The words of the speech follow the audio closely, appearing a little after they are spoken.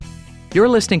You're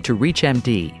listening to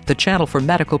ReachMD, the channel for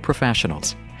medical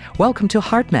professionals. Welcome to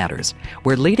Heart Matters,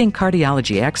 where leading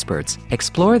cardiology experts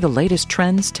explore the latest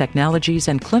trends, technologies,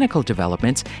 and clinical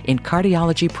developments in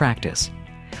cardiology practice.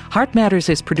 Heart Matters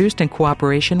is produced in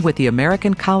cooperation with the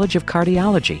American College of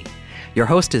Cardiology. Your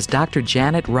host is Dr.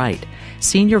 Janet Wright,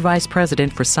 Senior Vice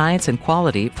President for Science and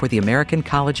Quality for the American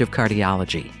College of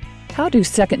Cardiology. How do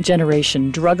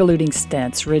second-generation drug-eluting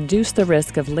stents reduce the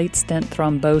risk of late stent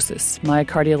thrombosis,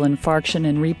 myocardial infarction,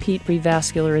 and repeat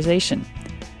revascularization?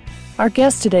 Our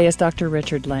guest today is Dr.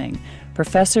 Richard Lang,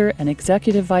 Professor and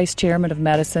Executive Vice Chairman of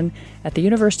Medicine at the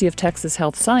University of Texas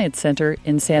Health Science Center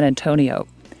in San Antonio.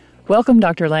 Welcome,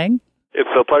 Dr. Lang. It's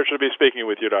a pleasure to be speaking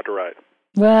with you, Dr. Wright.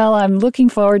 Well, I'm looking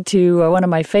forward to one of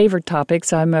my favorite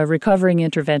topics. I'm a recovering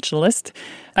interventionalist.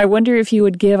 I wonder if you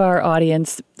would give our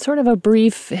audience sort of a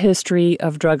brief history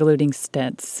of drug-eluting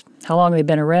stents. How long they've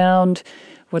been around?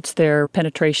 What's their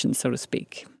penetration, so to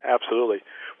speak? Absolutely.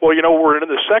 Well, we're in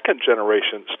the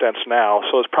second-generation stents now,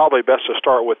 so it's probably best to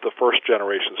start with the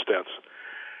first-generation stents.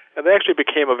 And they actually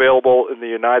became available in the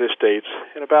United States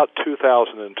in about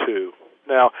 2002.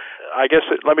 Now, I guess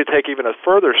let me take even a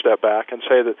further step back and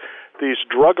say that these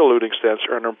drug-eluting stents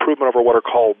are an improvement over what are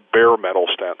called bare metal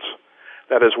stents.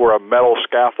 That is where a metal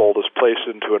scaffold is placed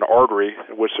into an artery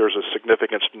in which there's a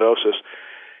significant stenosis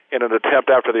in an attempt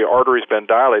after the artery's been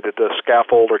dilated to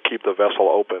scaffold or keep the vessel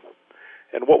open.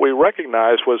 And what we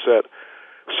recognized was that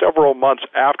several months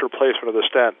after placement of the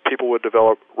stent, people would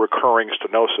develop recurring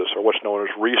stenosis, or what's known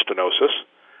as restenosis,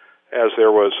 as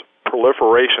there was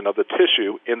proliferation of the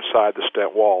tissue inside the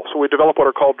stent wall. So we developed what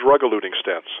are called drug-eluting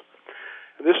stents.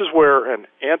 And this is where an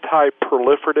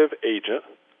anti-proliferative agent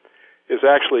is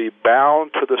actually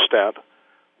bound to the stent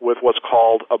with what's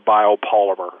called a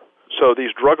biopolymer. So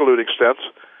these drug-eluting stents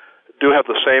do have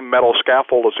the same metal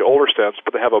scaffold as the older stents,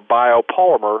 but they have a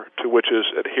biopolymer to which is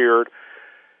adhered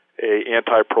an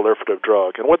anti-proliferative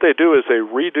drug. And what they do is they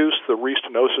reduce the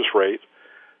restenosis rate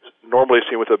normally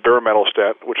seen with a bare metal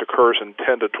stent, which occurs in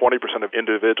 10 to 20% of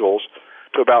individuals,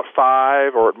 to about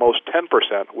 5 or at most 10%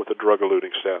 with the drug-eluting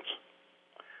stents.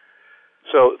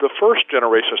 So the first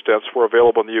generation stents were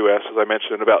available in the U.S., as I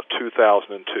mentioned, in about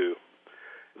 2002.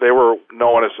 They were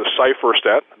known as the Cypher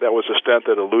stent. That was a stent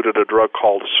that eluted a drug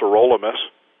called sirolimus.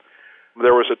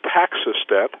 There was a Taxus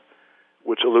stent,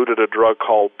 which eluted a drug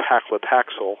called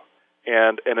paclitaxel,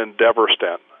 and an Endeavor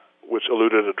stent, which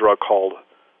eluted a drug called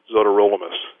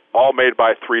zotenolone, all made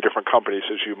by 3 different companies,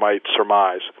 as you might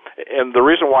surmise. And the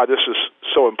reason why this is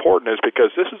so important is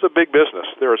because this is a big business.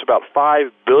 There is about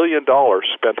 $5 billion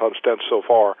spent on stents so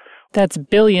far. That's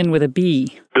billion with a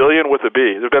B. Billion with a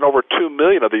B. There have been over 2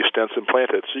 million of these stents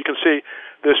implanted. So you can see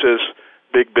this is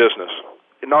big business.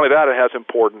 And not only that, it has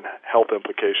important health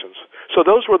implications. So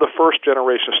those were the first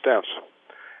generation stents.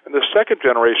 And the second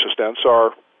generation stents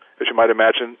are, as you might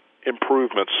imagine,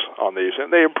 improvements on these.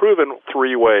 And they improve in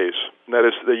 3 ways. And that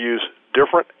is, they use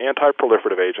different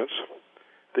anti-proliferative agents,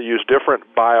 they use different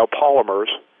biopolymers,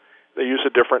 they use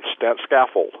a different stent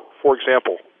scaffold. For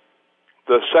example,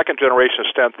 the second generation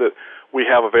stent that we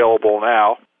have available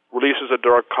now releases a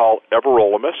drug called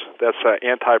everolimus. That's an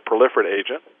anti-proliferative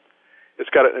agent. It's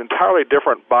got an entirely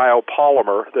different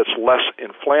biopolymer that's less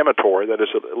inflammatory, that is,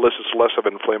 it elicits less of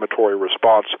an inflammatory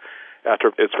response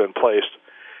after it's been placed.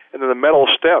 And then the metal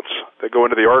stents that go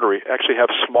into the artery actually have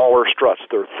smaller struts.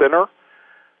 They're thinner.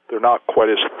 They're not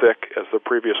quite as thick as the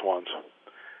previous ones.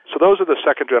 So those are the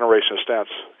second-generation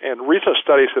stents. And recent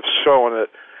studies have shown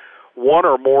that one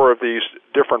or more of these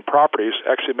different properties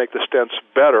actually make the stents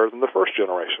better than the first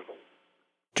generation.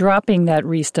 Dropping that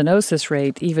restenosis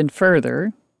rate even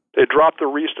further. They drop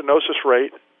the restenosis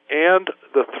rate and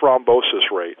the thrombosis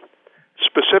rate.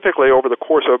 Specifically, over the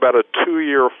course of about a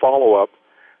 2-year follow-up,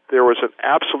 there was an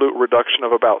absolute reduction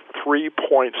of about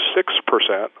 3.6%,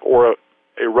 or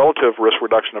a relative risk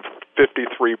reduction of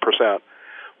 53%,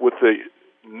 with the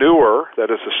newer,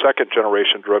 that is the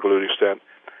second-generation drug-eluting stent,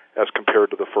 as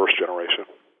compared to the first generation.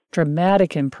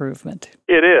 Dramatic improvement.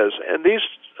 It is. And these,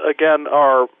 again,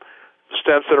 are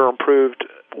stents that are improved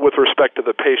with respect to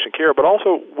the patient care, but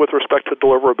also with respect to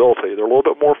deliverability. They're a little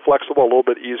bit more flexible, a little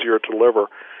bit easier to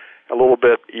deliver, a little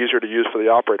bit easier to use for the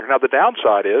operator. Now, the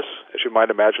downside is, as you might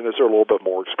imagine, is they're a little bit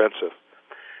more expensive.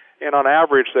 And on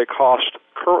average, they cost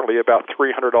currently about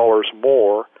 $300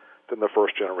 more than the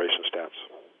first-generation stents.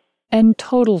 And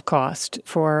total cost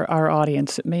for our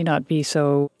audience that may not be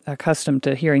so accustomed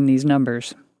to hearing these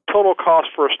numbers? Total cost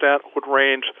for a stent would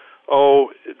range,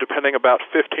 depending about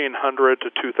 $1,500 to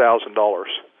 $2,000.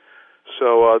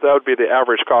 So that would be the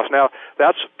average cost. Now,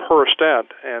 that's per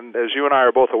stent, and as you and I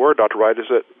are both aware, Dr. Wright, is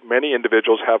that many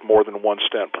individuals have more than one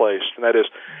stent placed, and that is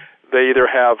they either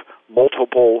have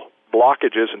multiple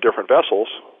blockages in different vessels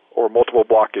or multiple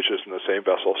blockages in the same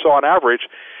vessel. So on average,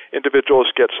 individuals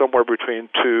get somewhere between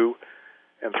 2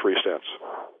 and 3 stents.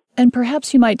 And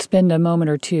perhaps you might spend a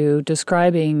moment or two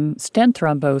describing stent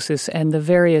thrombosis and the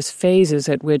various phases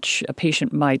at which a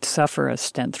patient might suffer a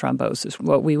stent thrombosis,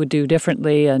 what we would do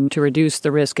differently and to reduce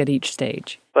the risk at each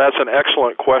stage. That's an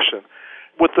excellent question.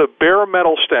 With the bare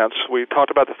metal stents, we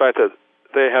talked about the fact that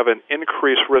they have an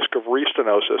increased risk of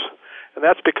restenosis, and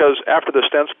that's because after the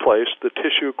stent's placed, the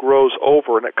tissue grows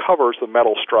over and it covers the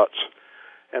metal struts,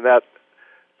 and that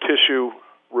tissue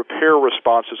repair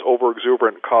response is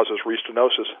overexuberant and causes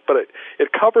restenosis. But it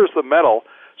covers the metal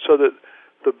so that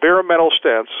the bare metal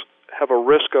stents have a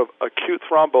risk of acute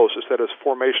thrombosis, that is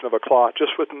formation of a clot,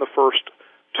 just within the first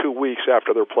 2 weeks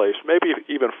after they're placed, maybe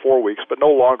even 4 weeks, but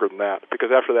no longer than that,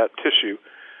 because after that tissue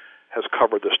has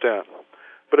covered the stent.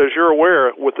 But as you're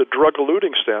aware, with the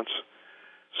drug-eluting stents,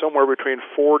 somewhere between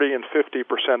 40 and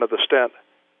 50% of the stent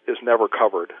is never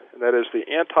covered. And that is, the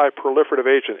anti-proliferative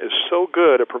agent is so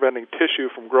good at preventing tissue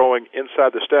from growing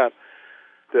inside the stent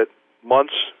that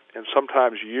months and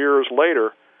sometimes years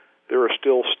later, there are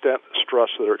still stent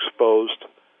struts that are exposed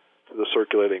to the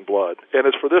circulating blood. And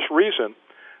it's for this reason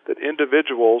that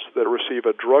individuals that receive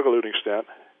a drug-eluting stent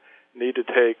need to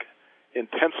take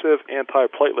intensive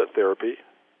antiplatelet therapy,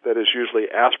 that is usually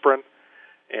aspirin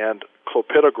and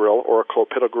clopidogrel or a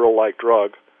clopidogrel-like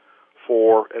drug,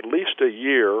 for at least a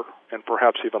year and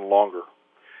perhaps even longer.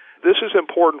 This is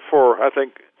important for, I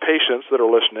think, patients that are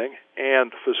listening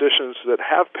and physicians that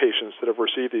have patients that have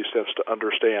received these stents to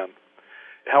understand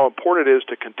how important it is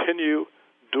to continue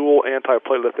dual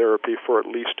antiplatelet therapy for at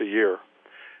least a year.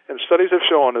 And studies have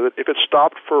shown that if it's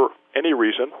stopped for any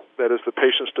reason, that is, the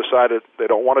patients decided they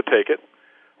don't want to take it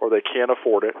or they can't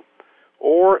afford it,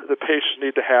 or the patients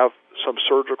need to have some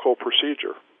surgical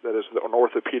procedure, that is, an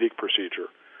orthopedic procedure,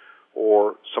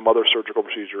 or some other surgical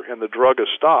procedure, and the drug is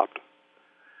stopped,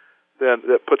 then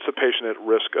that puts the patient at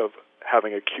risk of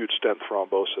having acute stent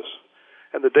thrombosis.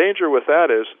 And the danger with that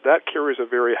is that carries a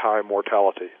very high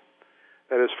mortality.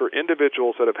 That is, for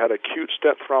individuals that have had acute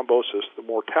stent thrombosis, the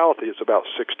mortality is about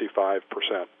 65%.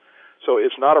 So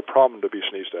it's not a problem to be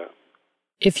sneezed at.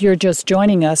 If you're just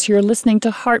joining us, you're listening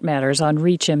to Heart Matters on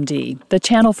ReachMD, the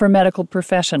channel for medical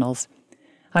professionals.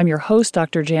 I'm your host,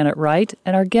 Dr. Janet Wright,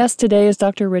 and our guest today is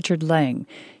Dr. Richard Lang.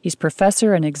 He's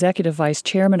professor and executive vice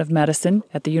chairman of medicine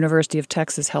at the University of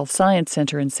Texas Health Science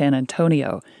Center in San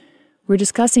Antonio. We're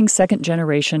discussing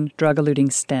second-generation drug-eluting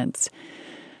stents.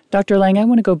 Dr. Lang, I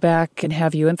want to go back and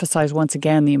have you emphasize once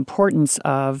again the importance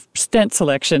of stent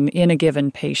selection in a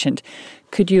given patient.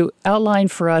 Could you outline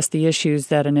for us the issues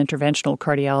that an interventional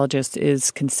cardiologist is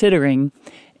considering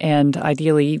and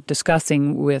ideally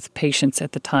discussing with patients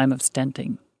at the time of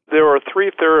stenting? There are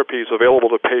 3 therapies available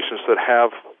to patients that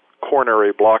have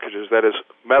coronary blockages. That is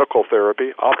medical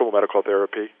therapy, optimal medical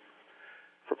therapy.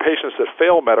 For patients that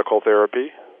fail medical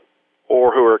therapy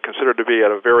or who are considered to be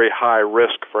at a very high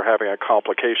risk for having a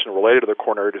complication related to the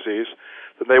coronary disease,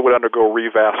 then they would undergo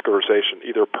revascularization,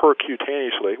 either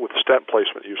percutaneously, with stent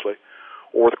placement usually,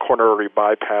 or with coronary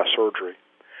bypass surgery.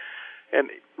 And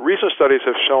recent studies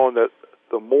have shown that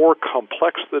the more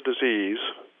complex the disease,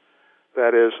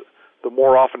 that is, the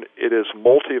more often it is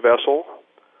multivessel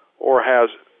or has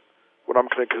what I'm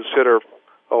going to consider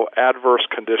adverse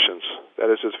conditions, that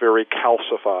is, it's very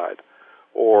calcified,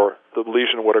 or the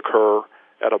lesion would occur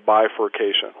at a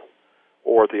bifurcation,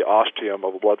 or the ostium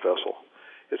of a blood vessel.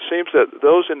 It seems that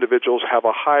those individuals have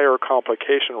a higher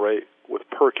complication rate with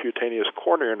percutaneous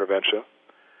coronary intervention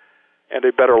and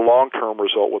a better long-term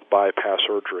result with bypass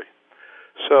surgery.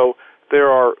 So there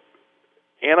are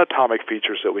anatomic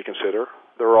features that we consider.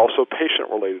 There are also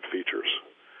patient-related features.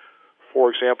 For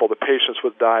example, the patients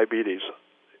with diabetes,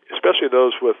 especially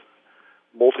those with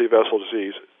multivessel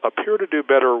disease, appear to do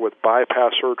better with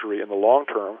bypass surgery in the long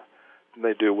term than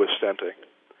they do with stenting.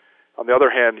 On the other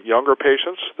hand, younger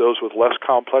patients, those with less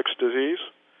complex disease,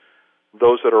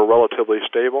 those that are relatively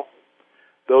stable,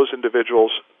 those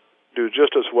individuals do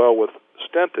just as well with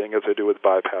stenting as they do with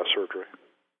bypass surgery.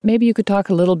 Maybe you could talk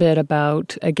a little bit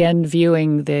about, again,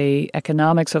 viewing the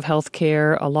economics of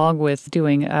healthcare along with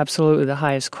doing absolutely the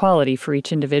highest quality for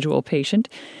each individual patient.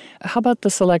 How about the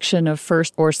selection of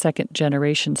first or second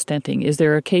generation stenting? Is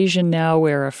there occasion now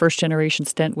where a first generation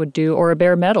stent would do, or a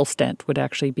bare metal stent would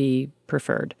actually be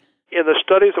preferred? In the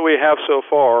studies that we have so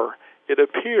far, it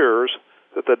appears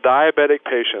that the diabetic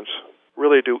patients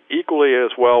really do equally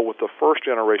as well with the first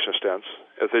generation stents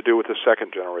as they do with the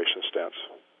second generation stents,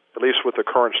 at least with the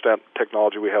current stent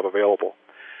technology we have available.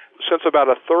 Since about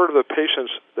a third of the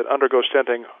patients that undergo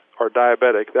stenting are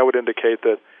diabetic, that would indicate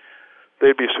that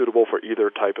they'd be suitable for either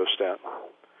type of stent.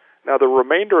 Now, the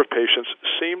remainder of patients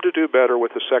seem to do better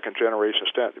with the second-generation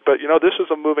stent. But, this is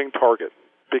a moving target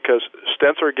because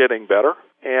stents are getting better,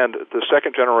 and the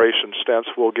second-generation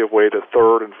stents will give way to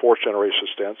third- and fourth-generation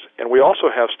stents. And we also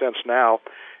have stents now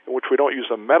in which we don't use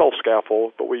a metal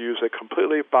scaffold, but we use a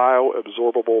completely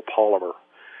bioabsorbable polymer.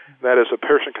 That is, a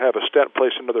patient can have a stent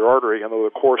placed into their artery, and over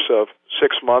the course of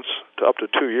 6 months to up to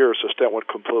 2 years, the stent would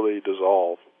completely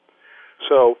dissolve.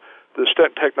 So the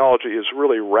stent technology is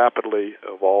really rapidly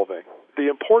evolving. The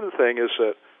important thing is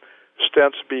that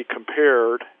stents be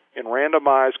compared in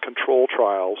randomized control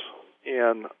trials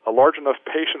in a large enough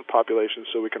patient population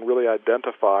so we can really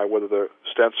identify whether the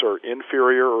stents are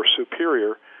inferior or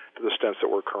superior to the stents that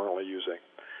we're currently using.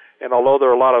 And although there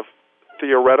are a lot of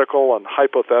theoretical and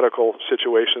hypothetical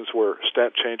situations where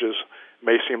stent changes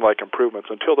may seem like improvements,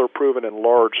 until they're proven in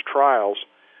large trials,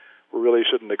 we really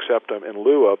shouldn't accept them in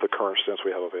lieu of the current stents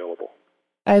we have available.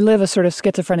 I live a sort of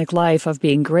schizophrenic life of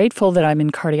being grateful that I'm in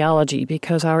cardiology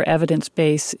because our evidence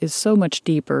base is so much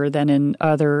deeper than in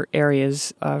other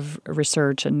areas of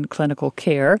research and clinical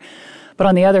care. But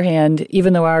on the other hand,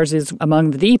 even though ours is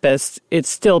among the deepest, it's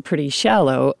still pretty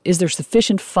shallow. Is there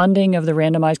sufficient funding of the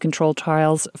randomized controlled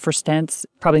trials for stents?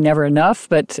 Probably never enough,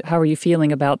 but how are you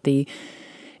feeling about the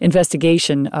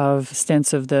investigation of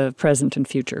stents of the present and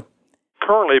future?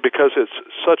 Currently, because it's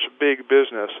such big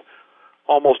business,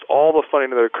 almost all the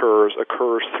funding that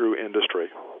occurs through industry.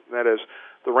 That is,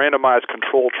 the randomized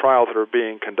controlled trials that are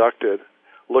being conducted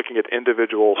looking at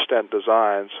individual stent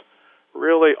designs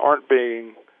really aren't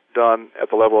being done at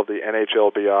the level of the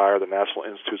NHLBI or the National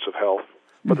Institutes of Health,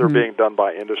 but they're being done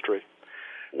by industry.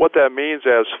 What that means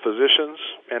as physicians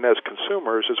and as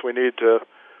consumers is we need to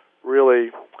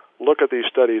really look at these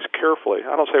studies carefully.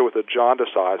 I don't say with a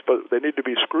jaundiced eyes, but they need to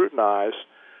be scrutinized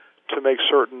to make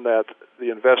certain that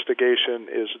the investigation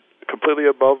is completely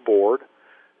above board,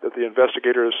 that the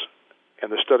investigators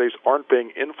and the studies aren't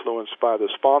being influenced by the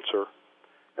sponsor,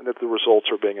 and that the results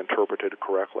are being interpreted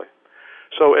correctly.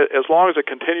 So as long as it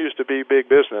continues to be big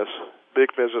business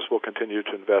will continue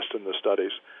to invest in the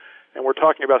studies. And we're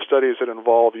talking about studies that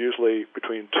involve usually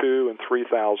between 2,000 and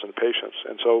 3,000 patients.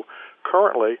 And so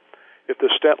currently, if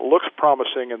the stent looks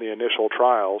promising in the initial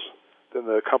trials, then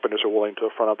the companies are willing to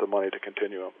front up the money to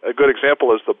continue them. A good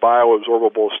example is the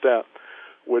bioabsorbable stent,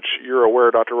 which you're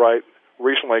aware, Dr. Wright,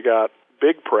 recently got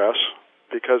big press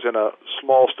because in a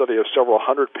small study of several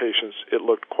hundred patients, it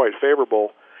looked quite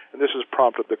favorable. And this has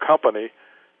prompted the company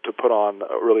to put on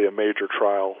really a major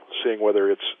trial, seeing whether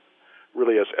it's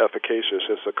really as efficacious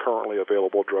as the currently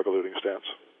available drug-eluting stents.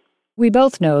 We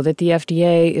both know that the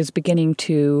FDA is beginning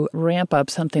to ramp up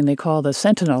something they call the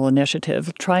Sentinel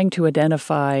Initiative, trying to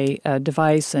identify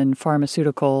device and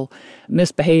pharmaceutical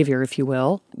misbehavior, if you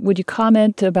will. Would you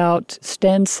comment about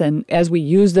stents and as we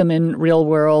use them in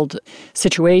real-world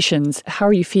situations, how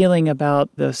are you feeling about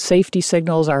the safety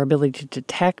signals, our ability to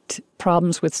detect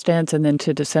problems with stents, and then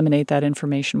to disseminate that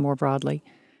information more broadly?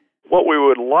 What we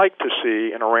would like to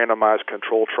see in a randomized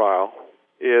control trial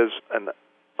is an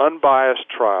unbiased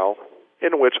trial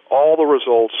in which all the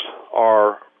results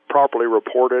are properly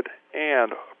reported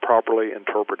and properly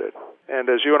interpreted. And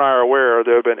as you and I are aware,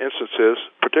 there have been instances,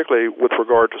 particularly with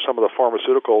regard to some of the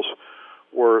pharmaceuticals,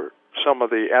 where some of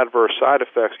the adverse side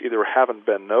effects either haven't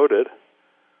been noted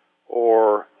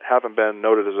or haven't been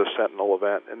noted as a sentinel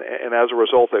event. And as a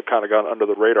result, they've kind of gone under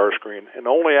the radar screen. And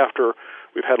only after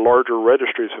we've had larger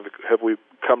registries have we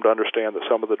come to understand that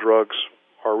some of the drugs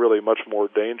are really much more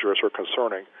dangerous or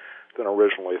concerning than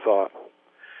originally thought.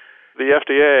 The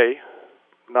FDA,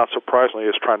 not surprisingly,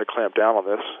 is trying to clamp down on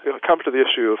this. It comes to the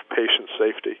issue of patient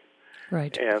safety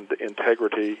and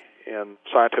integrity in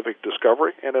scientific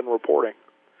discovery and in reporting.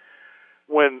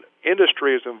 When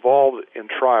industry is involved in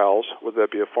trials, whether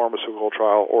that be a pharmaceutical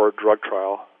trial or a drug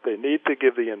trial, they need to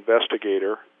give the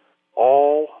investigator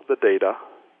all the data,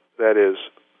 that is,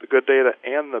 the good data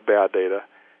and the bad data,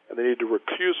 and they need to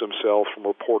recuse themselves from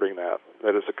reporting that.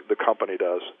 That is, the company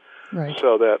does. Right.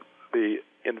 So that the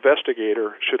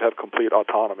investigator should have complete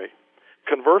autonomy.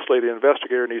 Conversely, the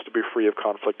investigator needs to be free of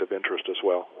conflict of interest as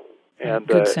well. And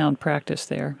good sound practice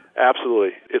there.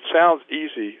 Absolutely. It sounds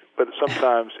easy, but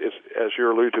sometimes, as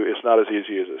you allude to, it's not as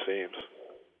easy as it seems.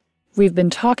 We've been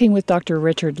talking with Dr.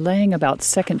 Richard Lang about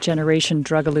second-generation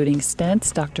drug-eluting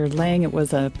stents. Dr. Lang, it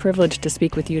was a privilege to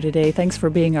speak with you today. Thanks for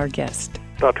being our guest.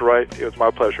 Dr. Wright, it was my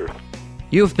pleasure.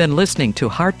 You've been listening to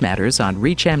Heart Matters on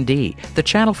ReachMD, the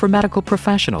channel for medical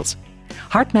professionals.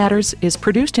 Heart Matters is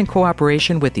produced in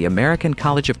cooperation with the American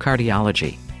College of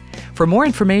Cardiology. For more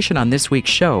information on this week's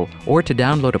show or to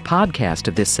download a podcast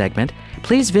of this segment,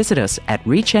 please visit us at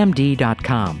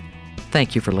reachmd.com.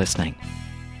 Thank you for listening.